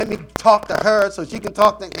and let me talk to her so she can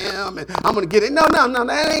talk to him and I'm going to get it. No,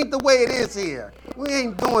 that ain't the way it is here. We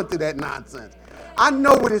ain't going through that nonsense. I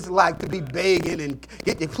know what it's like to be begging and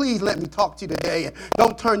please let me talk to you today and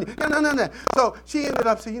don't turn. No. So she ended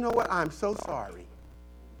up saying, you know what? I'm so sorry.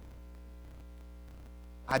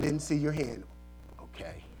 I didn't see your hand.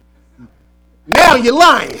 Okay. Now you're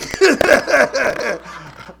lying.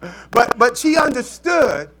 But she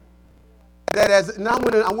understood that and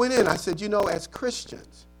I went in, I said, as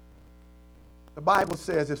Christians, the Bible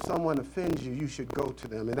says if someone offends you, you should go to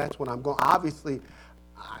them. And that's what I'm going. Obviously,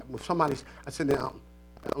 with somebody, I said, now,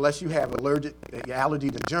 unless you have allergy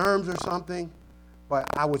to germs or something, but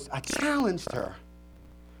I challenged her.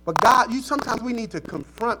 But God, sometimes we need to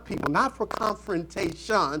confront people, not for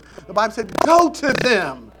confrontation. The Bible said, go to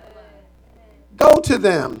them. Go to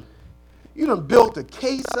them. You done built a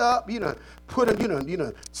case up. You done put them. You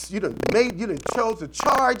done chose the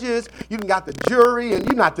charges. You done got the jury, and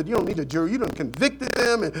you don't need a jury. You done convicted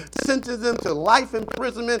them and sentenced them to life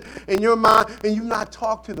imprisonment in your mind, and you not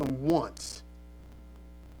talked to them once.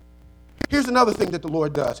 Here's another thing that the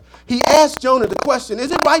Lord does. He asked Jonah the question,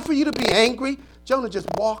 is it right for you to be angry? Jonah just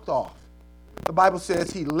walked off. The Bible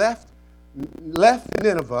says he left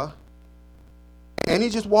Nineveh, and he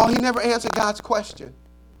just walked. He never answered God's question.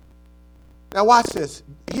 Now watch this.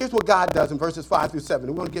 Here's what God does in verses 5 through 7.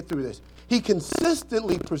 We're going to get through this. He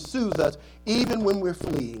consistently pursues us even when we're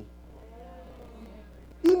fleeing.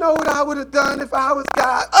 You know what I would have done if I was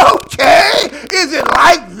God? Okay, is it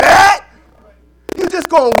like that? You're just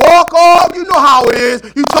going to walk off. You know how it is.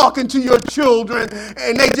 You're talking to your children,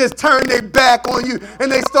 and they just turn their back on you,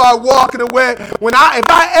 and they start walking away. If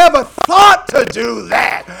I ever thought to do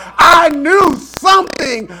that, I knew some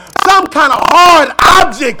kind of hard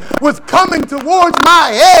object was coming towards my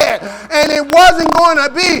head, and it wasn't going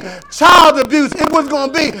to be child abuse. It was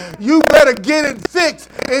going to be, you better get it fixed,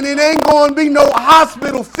 and it ain't going to be no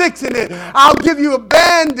hospital fixing it. I'll give you a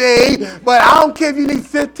Band-Aid, but I don't care if you need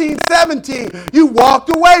 15, 17. You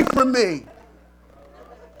walked away from me.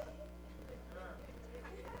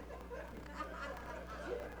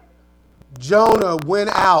 Jonah went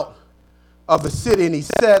out of the city and he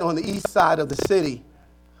sat on the east side of the city.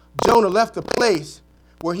 Jonah left the place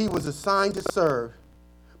where he was assigned to serve,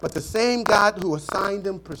 but the same God who assigned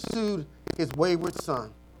him pursued his wayward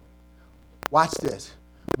son. Watch this.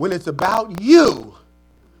 When it's about you,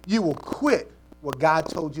 you will quit what God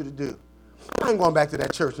told you to do. I ain't going back to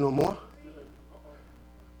that church no more.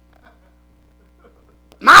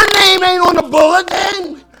 My name ain't on the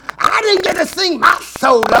bulletin. I didn't get to sing my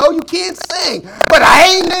solo. You can't sing. But I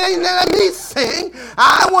ain't letting me sing.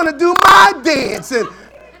 I want to do my dance. And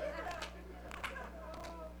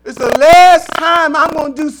it's the last time I'm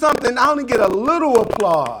going to do something. I only get a little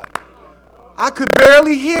applause. I could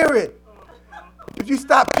barely hear it. If you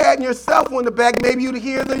stop patting yourself on the back, maybe you'd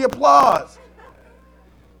hear the applause.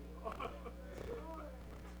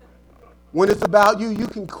 When it's about you, you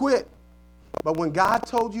can quit. But when God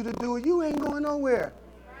told you to do it, you ain't going nowhere.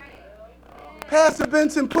 Pastor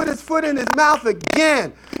Benson put his foot in his mouth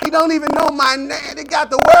again. He don't even know my name. They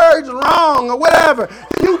got the words wrong or whatever.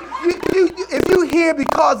 If you're here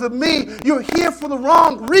because of me, you're here for the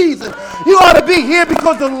wrong reason. You ought to be here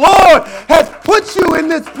because the Lord has put you in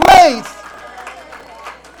this place.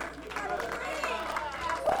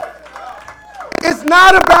 It's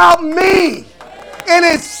not about me, and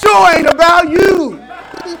it sure ain't about you.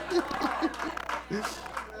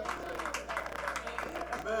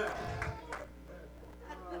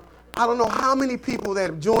 I don't know how many people that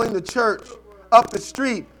have joined the church up the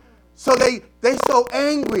street, so they so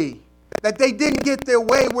angry that they didn't get their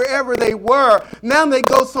way wherever they were. Now they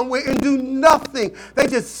go somewhere and do nothing. They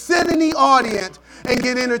just sit in the audience and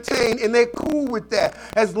get entertained, and they're cool with that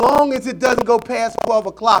as long as it doesn't go past 12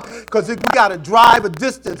 o'clock because we got to drive a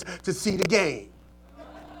distance to see the game.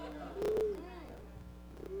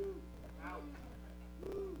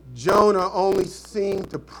 Jonah only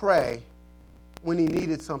seemed to pray when he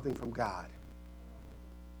needed something from God.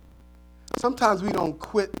 Sometimes we don't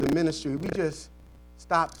quit the ministry. We just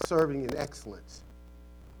stop serving in excellence.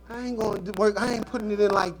 I ain't going to work. I ain't putting it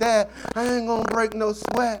in like that. I ain't going to break no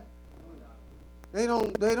sweat. They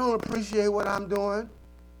don't appreciate what I'm doing.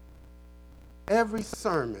 Every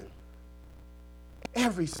sermon,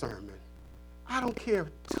 I don't care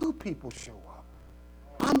if 2 people show up.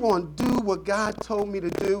 I'm going to do what God told me to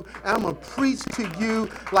do, and I'm going to preach to you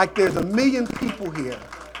like there's 1 million people here.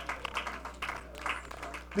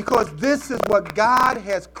 Because this is what God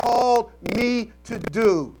has called me to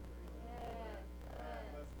do.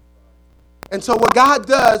 And so what God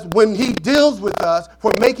does when he deals with us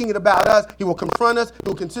for making it about us, he will confront us, he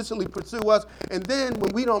will consistently pursue us, and then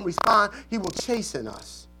when we don't respond, he will chasten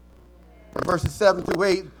us. In verses 7 through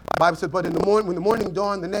 8, the Bible says, but when the morning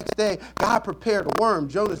dawned the next day, God prepared a worm.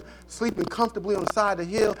 Jonah's sleeping comfortably on the side of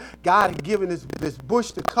the hill. God had given this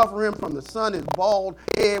bush to cover him from the sun, his bald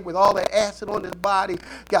head with all that acid on his body.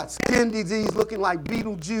 Got skin disease looking like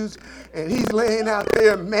Beetlejuice. And he's laying out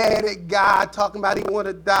there mad at God, talking about he want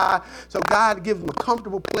to die. So God gives him a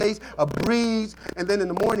comfortable place, a breeze. And then in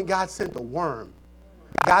the morning, God sent a worm.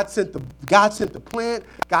 God sent the plant,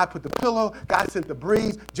 God put the pillow, God sent the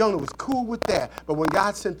breeze. Jonah was cool with that. But when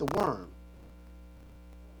God sent the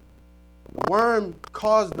worm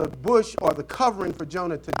caused the bush or the covering for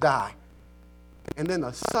Jonah to die. And then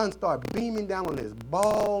the sun started beaming down on his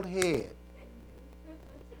bald head.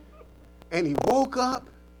 And he woke up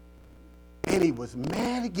and he was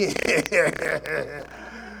mad again.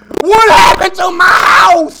 What happened to my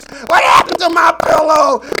house? What happened to my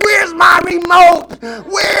pillow? Where's my remote?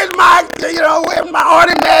 Where's my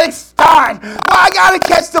automatic start? Why I gotta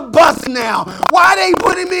catch the bus now? Why they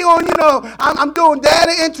putting me on, I'm doing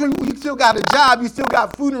data entry. You still got a job. You still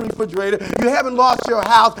got food in the refrigerator. You haven't lost your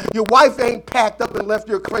house. Your wife ain't packed up and left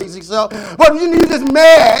your crazy self. But you just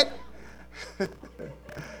mad.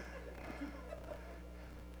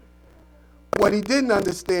 What he didn't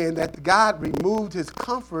understand, that God removed his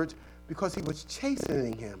comfort because he was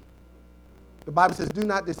chastening him. The Bible says, do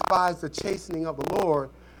not despise the chastening of the Lord,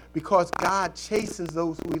 because God chastens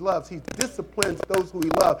those who he loves. He disciplines those who he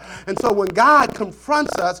loves. And so when God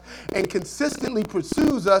confronts us and consistently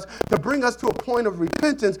pursues us to bring us to a point of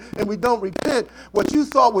repentance and we don't repent, what you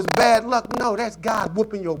thought was bad luck, no, that's God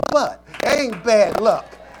whooping your butt. That ain't bad luck.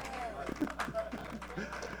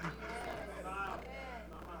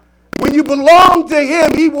 When you belong to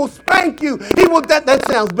him, he will spank you. He will. That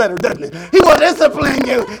sounds better, doesn't it? He will discipline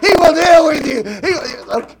you. He will deal with you.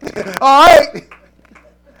 Okay. All right.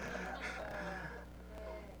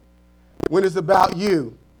 When it's about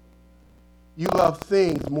you, you love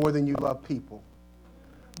things more than you love people.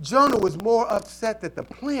 Jonah was more upset that the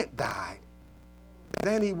plant died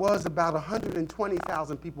than he was about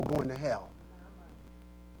 120,000 people going to hell.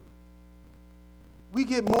 We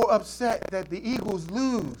get more upset that the Eagles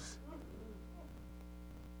lose.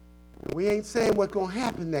 We ain't saying what's going to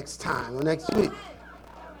happen next time or next week.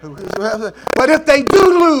 But if they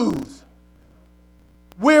do lose,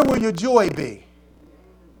 where will your joy be?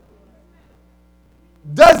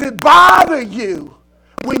 Does it bother you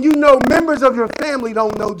when you know members of your family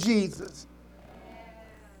don't know Jesus?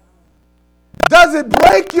 Does it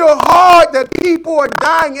break your heart that people are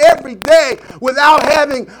dying every day without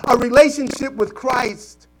having a relationship with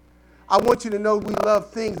Christ? I want you to know we love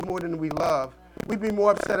things more than we love. We'd be more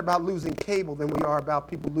upset about losing cable than we are about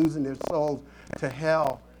people losing their souls to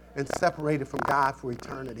hell and separated from God for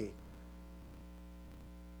eternity.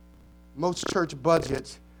 Most church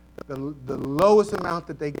budgets, the lowest amount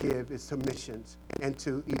that they give is to missions and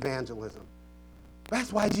to evangelism.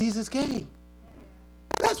 That's why Jesus came.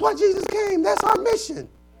 That's why Jesus came. That's our mission,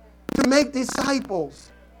 to make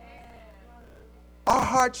disciples. Our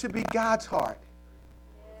heart should be God's heart.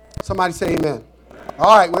 Somebody say amen.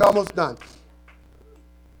 All right, we're almost done.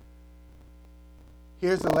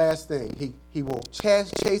 Here's the last thing. He will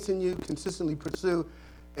chasten you, consistently pursue,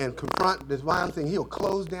 and confront this violent thing. He'll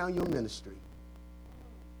close down your ministry.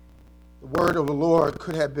 The word of the Lord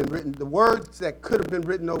could have been written, the words that could have been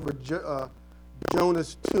written over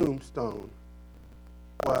Jonah's tombstone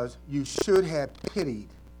was, you should have pitied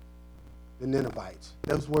the Ninevites.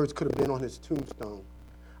 Those words could have been on his tombstone.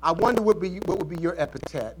 I wonder what would be your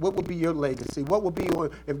epitaph? What would be your legacy? What would be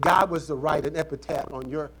if God was to write an epitaph on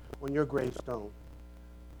your gravestone?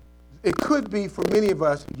 It could be for many of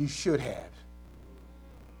us, you should have.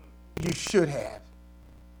 You should have.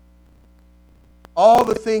 All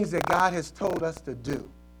the things that God has told us to do.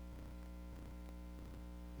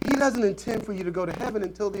 He doesn't intend for you to go to heaven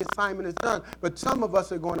until the assignment is done. But some of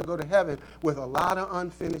us are going to go to heaven with a lot of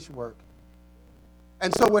unfinished work.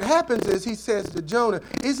 And so what happens is he says to Jonah,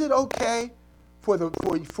 is it okay for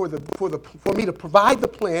me to provide the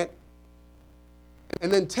plant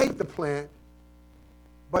and then take the plant,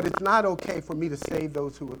 but it's not okay for me to save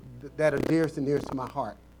those that are dearest and nearest to my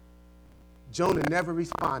heart? Jonah never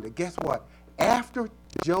responded. Guess what? After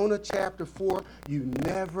Jonah chapter 4, you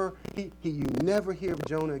never hear of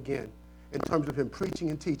Jonah again in terms of him preaching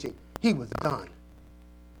and teaching. He was done.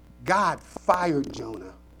 God fired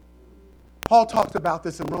Jonah. Paul talks about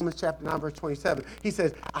this in Romans chapter 9, verse 27. He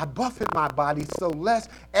says, I buffet my body so lest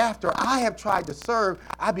after I have tried to serve,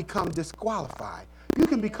 I become disqualified. You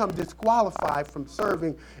can become disqualified from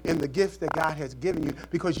serving in the gifts that God has given you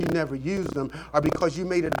because you never used them or because you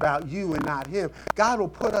made it about you and not him. God will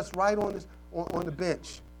put us right on the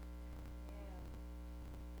bench.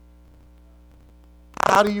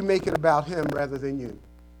 How do you make it about him rather than you?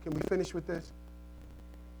 Can we finish with this?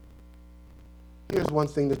 Here's one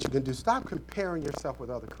thing that you can do. Stop comparing yourself with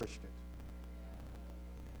other Christians.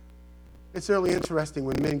 It's really interesting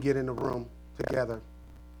when men get in a room together.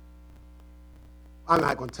 I'm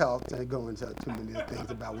not going to go into too many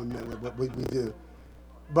things about what we do.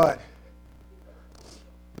 But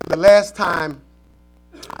the last time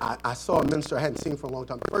I saw a minister I hadn't seen for a long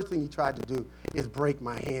time, the first thing he tried to do is break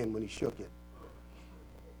my hand when he shook it.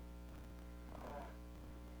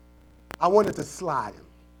 I wanted to slide him.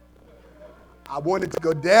 I wanted to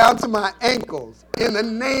go down to my ankles in the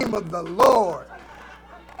name of the Lord.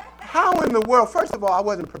 How in the world? First of all, I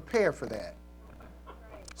wasn't prepared for that.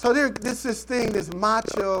 So this thing, this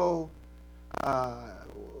macho,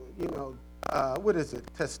 what is it?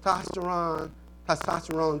 Testosterone,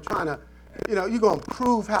 trying to, you're going to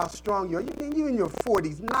prove how strong you are. You in your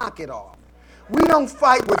 40s, knock it off. We don't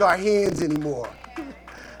fight with our hands anymore.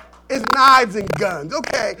 It's knives and guns.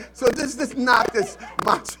 Okay, so just knock this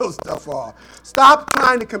macho stuff off. Stop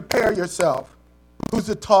trying to compare yourself. Who's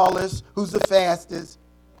the tallest? Who's the fastest?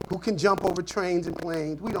 Who can jump over trains and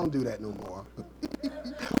planes? We don't do that no more.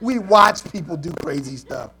 We watch people do crazy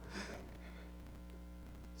stuff.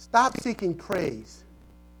 Stop seeking praise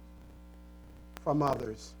from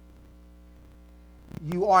others.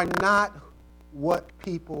 You are not what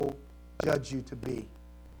people judge you to be.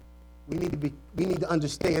 We need to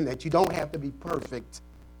understand that you don't have to be perfect.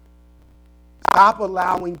 Stop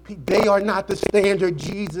allowing people. They are not the standard.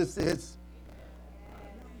 Jesus is.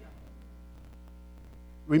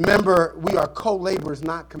 Remember, we are co-laborers,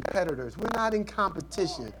 not competitors. We're not in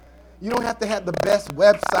competition. You don't have to have the best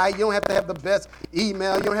website. You don't have to have the best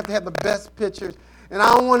email. You don't have to have the best pictures. And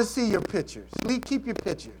I don't want to see your pictures. Keep your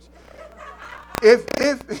pictures. If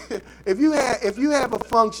you have a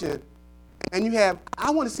function and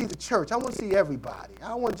I want to see the church. I want to see everybody. I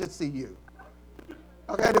don't want to just see you.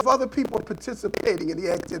 Okay? And if other people are participating in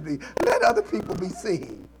the activity, let other people be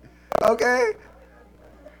seen. Okay?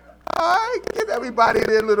 All right? Give everybody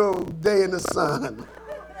their little day in the sun.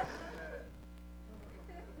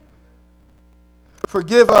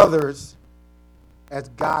 Forgive others as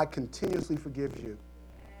God continuously forgives you.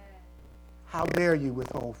 How dare you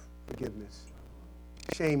withhold forgiveness?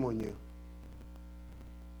 Shame on you.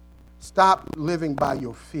 Stop living by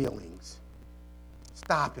your feelings.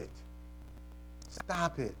 Stop it.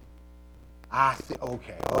 Stop it. I feel,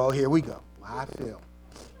 okay. Oh, here we go. I feel.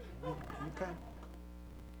 Okay.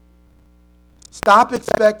 Stop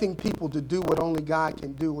expecting people to do what only God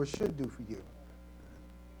can do or should do for you.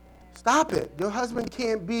 Stop it. Your husband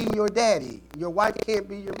can't be your daddy. Your wife can't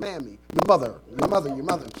be your mammy. Your mother.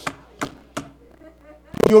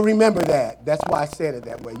 You'll remember that. That's why I said it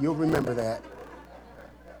that way. You'll remember that.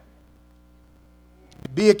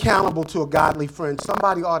 Be accountable to a godly friend.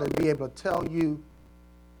 Somebody ought to be able to tell you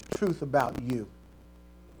the truth about you.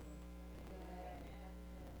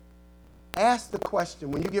 Ask the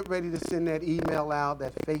question when you get ready to send that email out,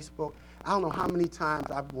 that Facebook. I don't know how many times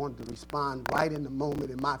I've wanted to respond right in the moment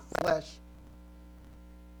in my flesh.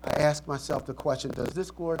 I ask myself the question, does this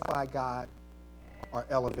glorify God or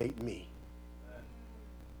elevate me?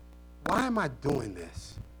 Why am I doing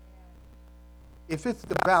this? If it's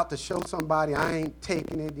about to show somebody I ain't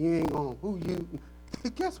taking it, you ain't on who you,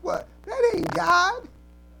 guess what? That ain't God.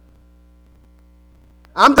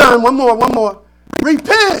 I'm done. One more.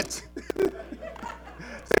 Repent.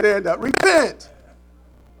 Stand up. Repent.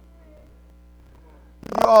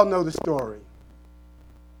 You all know the story.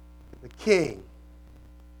 The king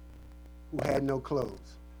who had no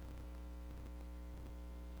clothes.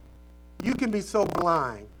 You can be so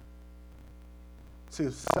blind to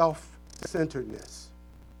self-centeredness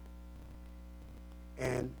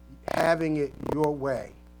and having it your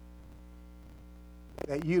way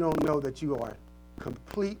that you don't know that you are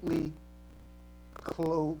completely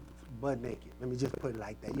clothed butt naked. Let me just put it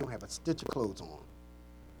like that. You don't have a stitch of clothes on.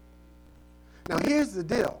 Now here's the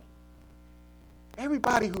deal.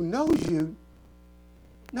 Everybody who knows you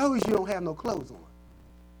don't have no clothes on.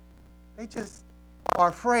 They just are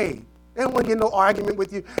afraid. They don't want to get no argument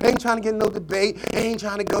with you. They ain't trying to get no debate. They ain't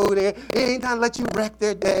trying to go there. They ain't trying to let you wreck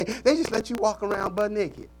their day. They just let you walk around butt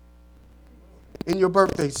naked in your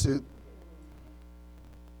birthday suit.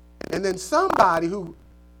 And then somebody who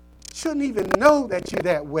shouldn't even know that you're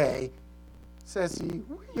that way says to you,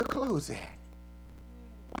 where your clothes at?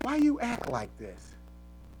 Why you act like this?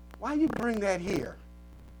 Why you bring that here?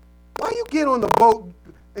 Why you get on the boat?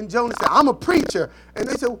 And Jonah said, I'm a preacher. And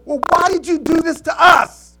they said, well, why did you do this to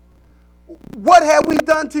us? What have we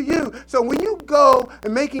done to you? So when you go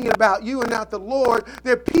and making it about you and not the Lord,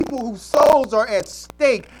 there are people whose souls are at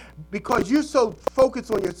stake because you're so focused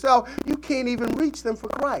on yourself, you can't even reach them for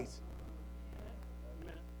Christ.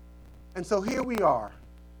 And so here we are,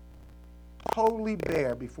 totally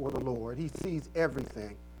bare before the Lord. He sees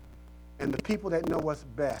everything. And the people that know us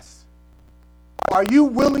best. Are you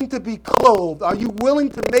willing to be clothed? Are you willing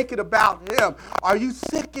to make it about Him? Are you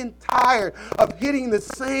sick and tired of hitting the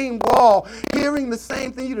same wall, hearing the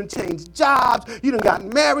same thing? You done changed jobs. You done gotten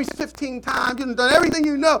married 15 times. You done everything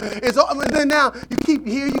you know. And then now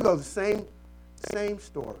here you go, the same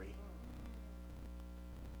story.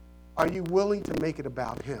 Are you willing to make it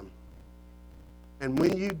about Him? And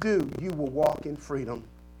when you do, you will walk in freedom.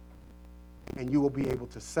 And you will be able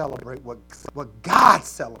to celebrate what God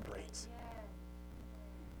celebrates.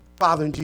 Father, in Jesus'